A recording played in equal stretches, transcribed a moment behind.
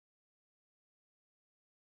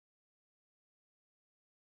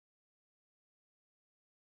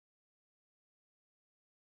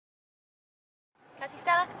Cassie,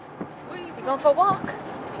 Stella, you going for a walk?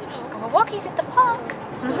 Going for a walk? He's at the park.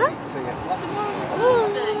 Tomorrow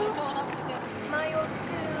Wednesday, you don't have to get My old school.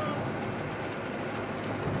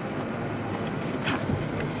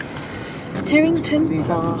 Harrington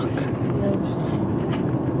Park.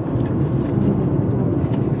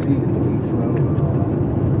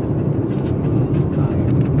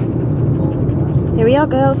 Here we are,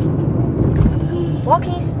 girls.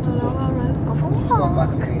 Walkies. Go for a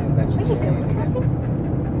walk. What are you doing, Cassie?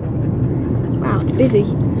 Wow, it's busy.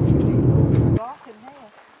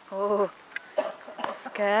 Oh,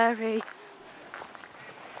 scary.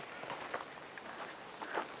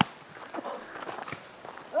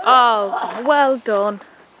 Oh, well done.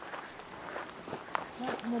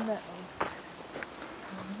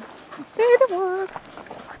 Through the woods.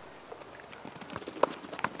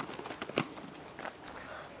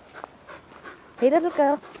 Hey, little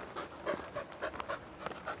girl.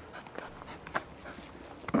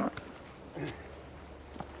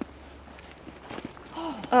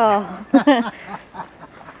 Oh.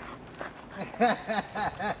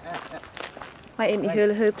 Might eat me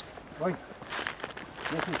hula hoops. Well,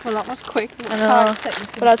 that was quick. I know,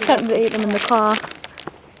 but I was tempted to eat them in the car.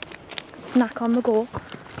 Snack on the go.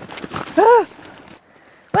 Ah!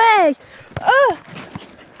 Way! Ah!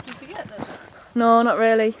 Did you get them? No, not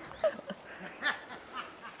really.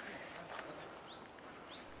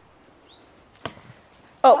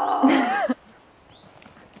 Oh.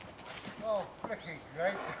 Oh, freaking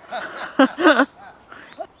great.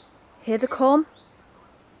 Here they come.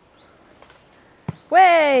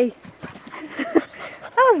 Way!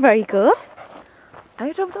 That was very good.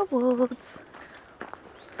 Out of the woods.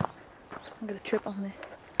 I'm going to trip on this.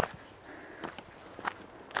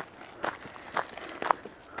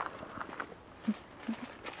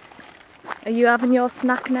 Are you having your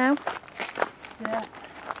snack now? Yeah.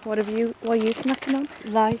 What are you snacking on?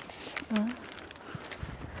 Lights. Oh.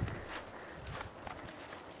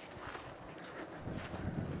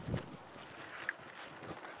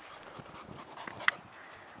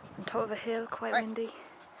 On top of a hill, quite windy.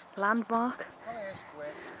 Landmark.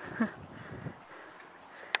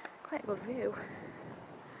 Quite a good view.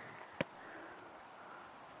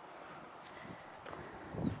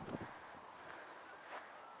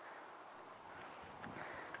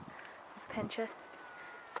 There's Pincher.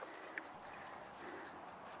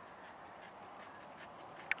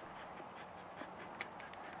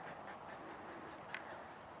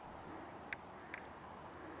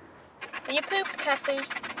 Are you pooped, Cassie?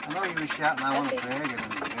 I know you were shouting, I want to play again.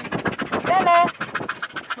 Stella!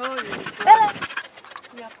 Oh, yeah. Stella!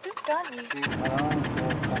 You're pooped, aren't you?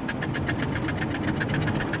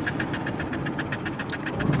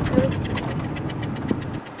 That's good.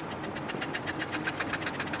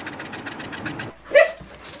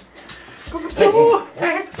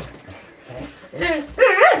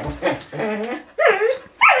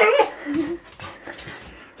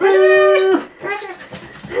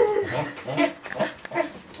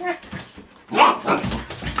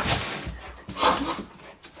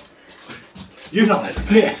 You're not let to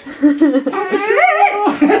play.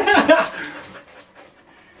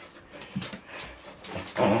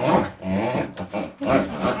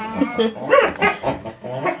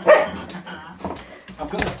 I've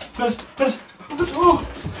got it.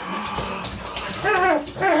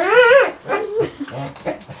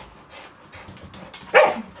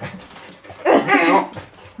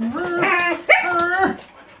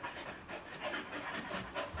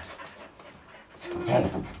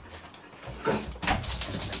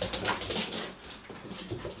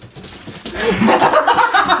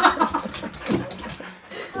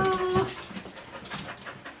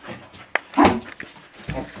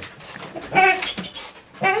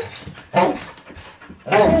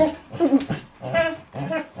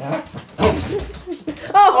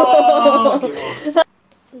 Oh.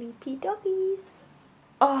 Sleepy doggies.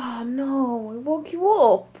 Oh no, I woke you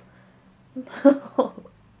up. Go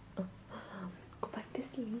back to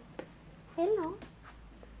sleep. Hello.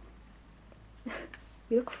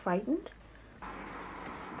 You look frightened.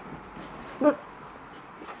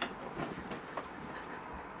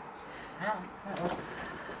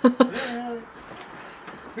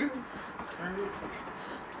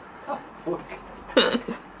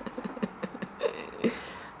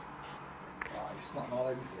 It's not all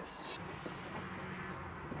over this.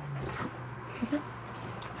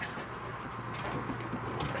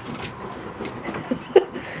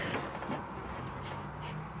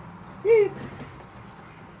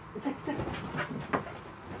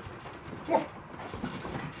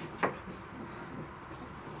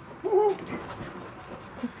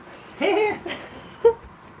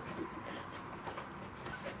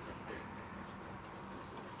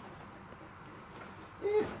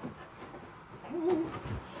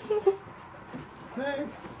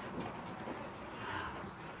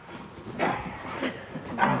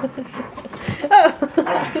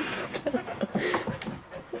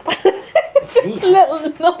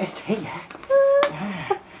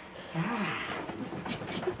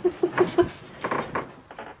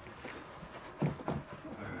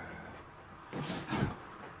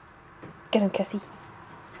 Get him, Cassie.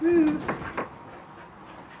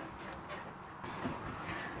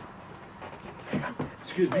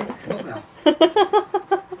 Excuse me, not now.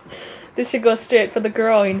 This should go straight for the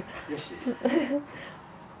groin. Yes, it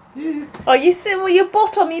is. Oh, you sitting with your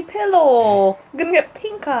butt on my pillow. I'm gonna get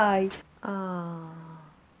pink eye. Ah,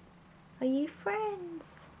 are you friends?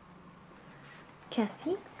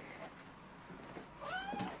 Cassie?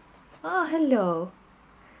 Oh, hello.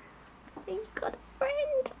 You got a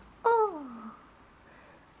friend? Oh,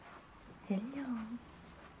 hello.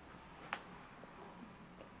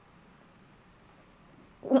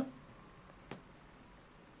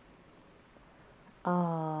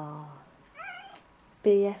 Ah,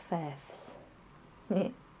 BFFs.